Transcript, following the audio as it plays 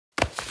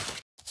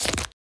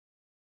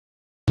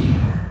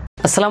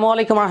আসসালামু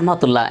আলাইকুম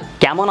রহমতুল্লাহ,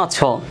 কেমন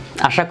আছো?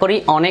 আশা করি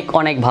অনেক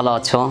অনেক ভালো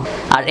আছো।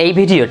 আর এই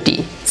ভিডিওটি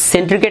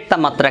সেন্টিগ্রেড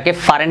তাপমাত্রাকে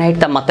ফারেনহাইট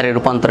তাপমাত্রায়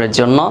রূপান্তরের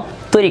জন্য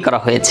তৈরি করা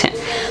হয়েছে।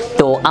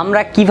 তো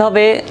আমরা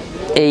কিভাবে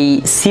এই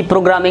সি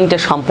প্রোগ্রামিংটা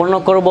সম্পূর্ণ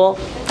করব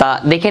তা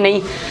দেখে নেই।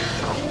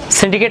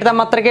 সেন্টিগ্রেড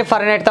তাপমাত্রাকে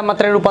ফারেনহাইট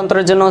তাপমাত্রায়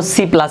রূপান্তরের জন্য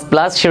সি++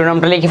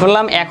 শিরোনামটা লিখে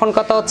ফেললাম। এখন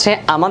কথা হচ্ছে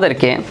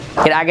আমাদেরকে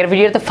এর আগের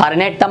ভিডিওতে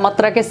ফারেনহাইট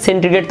তাপমাত্রাকে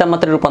সেন্টিগ্রেড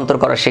তাপমাত্রায় রূপান্তর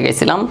করা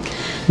শিখেছিলাম,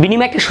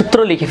 বিনিময়ে একটা সূত্র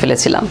লিখে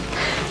ফেলেছিলাম।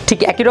 ঠিক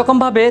একই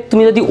রকমভাবে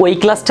তুমি যদি ওই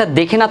ক্লাসটা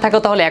দেখে না থাকো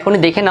তাহলে এখনই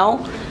দেখে নাও,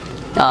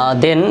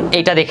 দেন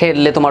এটা দেখে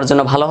এলে তোমার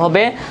জন্য ভালো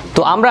হবে।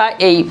 তো আমরা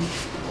এই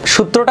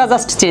সূত্রটা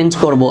জাস্ট চেঞ্জ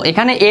করব।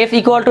 এখানে F =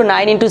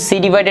 9 × C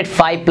 /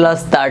 5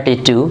 +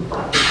 32।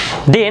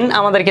 দেন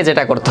আমাদেরকে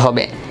যেটা করতে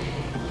হবে,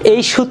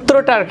 এই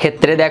সূত্রটার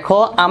ক্ষেত্রে দেখো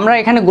আমরা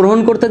এখানে গ্রহণ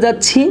করতে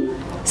যাচ্ছি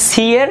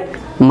সি এর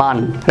মান,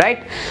 রাইট?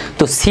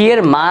 তো সি এর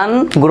মান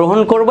গ্রহণ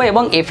করব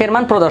এবং এফ এর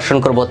মান প্রদর্শন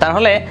করব।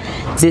 তাহলে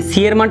যে সি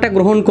এর মানটা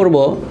গ্রহণ করব,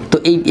 তো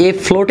এই এফ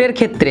ফ্লোটের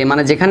ক্ষেত্রে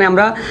মানে যেখানে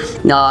আমরা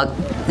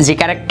যে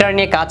ক্যারেক্টার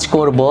নিয়ে কাজ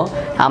করব,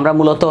 আমরা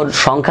মূলত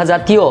সংখ্যা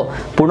জাতীয়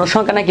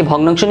পূর্ণসংখ্যা নাকি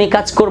ভগ্নাংশ নিয়ে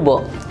কাজ করব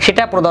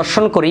সেটা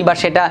প্রদর্শন করি বা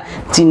সেটা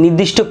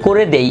নির্দিষ্ট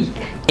করে দেই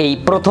এই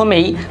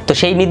প্রথমেই। তো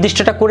সেই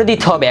নির্দিষ্টটা করে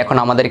দিতে হবে এখন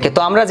আমাদেরকে। তো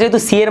আমরা যেহেতু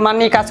সি এর মান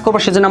নিয়ে কাজ করব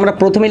সেজন্য আমরা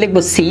প্রথমে লিখব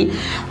সি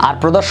আর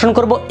প্রদর্শন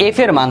করব এফ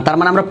এর মান, তার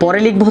মানে আমরা পরে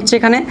লিখব হচ্ছে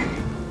এখানে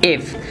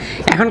এফ।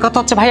 এখন কথা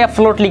হচ্ছে ভাইয়া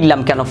ফ্লোট লিখলাম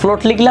কেন?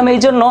 ফ্লোট লিখলাম এই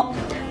জন্য,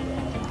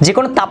 যে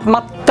কোনো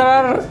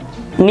তাপমাত্রার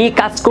নিয়ে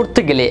কাজ করতে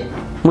গেলে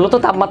মূলত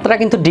তাপমাত্রা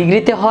কিন্তু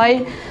ডিগ্রিতে হয়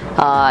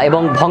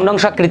এবং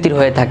ভগ্নাংশ আকৃতির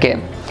হয়ে থাকে।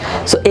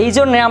 সো এই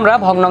জন্য আমরা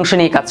ভগ্নাংশ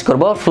নিয়ে কাজ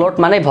করব, ফ্লোট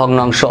মানে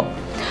ভগ্নাংশ।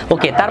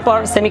 ওকে, তারপর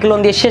সেমিকোলন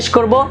দিয়ে শেষ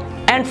করব।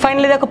 অ্যান্ড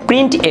ফাইনালি দেখো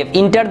print F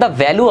enter the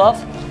value of,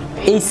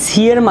 এই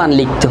সি এর মান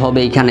লিখতে হবে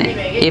এখানে,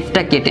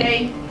 এফটা কেটে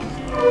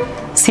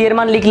সি এর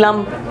মান লিখলাম।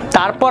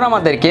 তারপর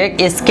আমাদেরকে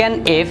স্ক্যান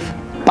এফ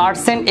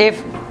 %f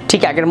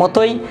ঠিক আগের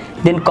মতোই,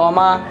 দেন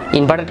কমা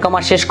ইনভার্টেড কমা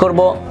শেষ করব।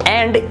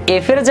 অ্যান্ড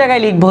এফ এর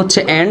জায়গায় লিখবো হচ্ছে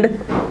অ্যান্ড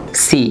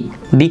সি,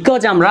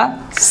 বিকজ আমরা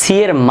সি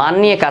এর মান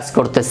নিয়ে কাজ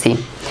করতেছি।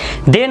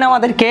 দেন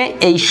আমাদেরকে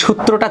এই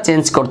সূত্রটা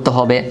চেঞ্জ করতে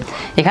হবে।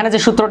 এখানে যে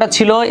সূত্রটা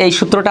ছিল এই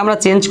সূত্রটা আমরা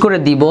চেঞ্জ করে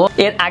দিব।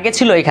 এর আগে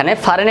ছিল এখানে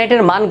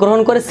ফারেনহাইটের মান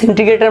গ্রহণ করে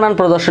সেন্টিগ্রেডের মান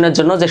প্রদর্শনের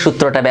জন্য যে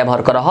সূত্রটা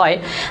ব্যবহার করা হয়,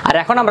 আর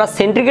এখন আমরা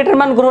সেন্টিগ্রেডের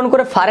মান গ্রহণ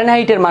করে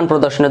ফারেনহাইটের মান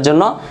প্রদর্শনের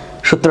জন্য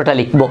সূত্রটা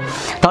লিখব।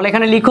 তাহলে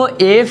এখানে লিখো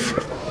F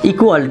 =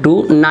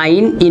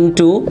 9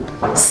 ×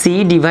 C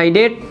 /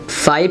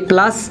 5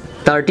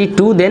 +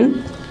 32 দেন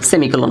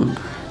সেমিকোলন।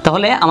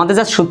 তাহলে আমাদের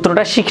যা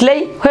সূত্রটা শিখলেই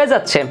হয়ে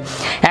যাচ্ছে।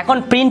 এখন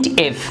প্রিন্ট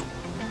এফ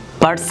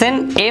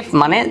 %f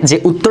মানে যে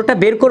উত্তরটা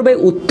বের করবে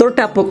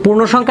উত্তরটা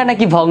পূর্ণ সংখ্যা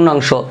নাকি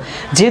ভগ্নাংশ।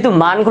 যেহেতু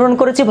মান গ্রহণ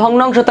করেছি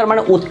ভগ্নাংশ, তার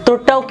মানে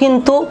উত্তরটাও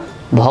কিন্তু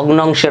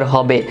ভগ্নাংশের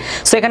হবে।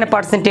 সো এখানে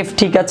 %f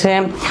ঠিক আছে।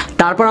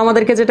 তারপর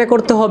আমাদেরকে যেটা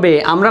করতে হবে,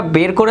 আমরা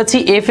বের করেছি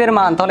এফ এর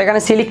মান, তাহলে এখানে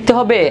সি লিখতে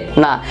হবে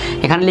না,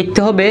 এখানে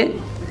লিখতে হবে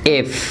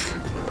এফ,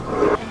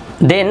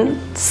 দেন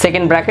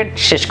সেকেন্ড ব্র্যাকেট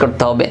শেষ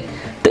করতে হবে।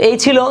 তো এই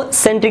ছিল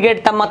সেন্টিগ্রেড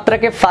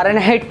তাপমাত্রাকে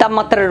ফারেনহাইট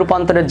তাপমাত্রায়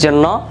রূপান্তরের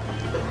জন্য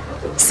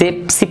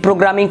সি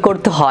প্রোগ্রামিং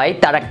করতে হয়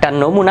তার একটা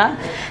নমুনা।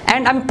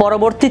 অ্যান্ড আমি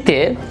পরবর্তীতে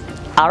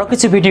আরও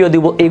কিছু ভিডিও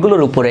দিব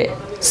এগুলোর উপরে,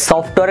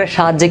 সফটওয়্যারের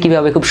সাহায্যে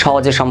কিভাবে খুব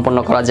সহজে সম্পন্ন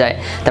করা যায়।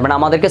 তার মানে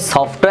আমাদেরকে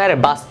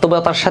সফটওয়্যার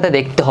বাস্তবতার সাথে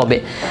দেখতে হবে।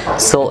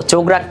 সো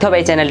চোখ রাখতে হবে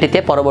এই চ্যানেলটিতে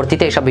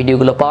পরবর্তীতে এইসব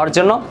ভিডিওগুলো পাওয়ার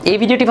জন্য। এই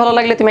ভিডিওটি ভালো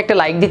লাগলে তুমি একটা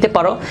লাইক দিতে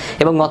পারো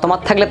এবং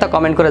মতামত থাকলে তা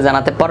কমেন্ট করে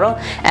জানাতে পারো।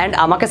 অ্যান্ড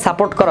আমাকে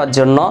সাপোর্ট করার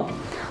জন্য,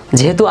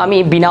 যেহেতু আমি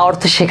বিনা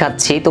অর্থে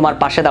শেখাচ্ছি, তোমার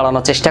পাশে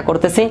দাঁড়ানোর চেষ্টা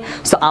করতেছি,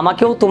 সো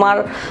আমাকেও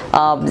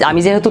আমি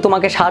যেহেতু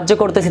তোমাকে সাহায্য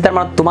করতেছি, তার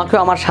মানে তোমাকেও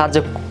আমার সাহায্য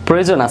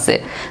প্রয়োজন আছে।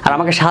 আর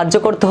আমাকে সাহায্য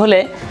করতে হলে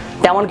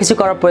তেমন কিছু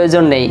করার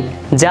প্রয়োজন নেই,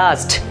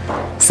 জাস্ট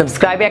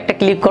সাবস্ক্রাইবে একটা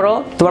ক্লিক করো,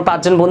 তোমার 5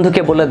 জন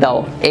বন্ধুকে বলে দাও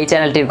এই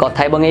চ্যানেলটির কথা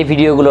এবং এই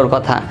ভিডিওগুলোর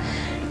কথা।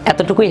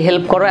 এতটুকুই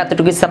হেল্প করো,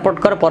 এতটুকুই সাপোর্ট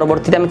করো।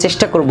 পরবর্তীতে আমি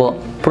চেষ্টা করব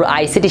পুরো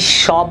আইসিটি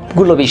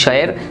সবগুলো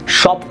বিষয়ের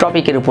সব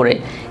টপিকের উপরে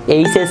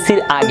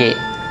এইচএসসির আগে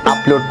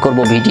আপলোড করব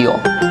video.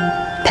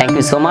 Thank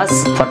you so much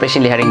for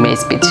patiently hearing my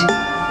speech.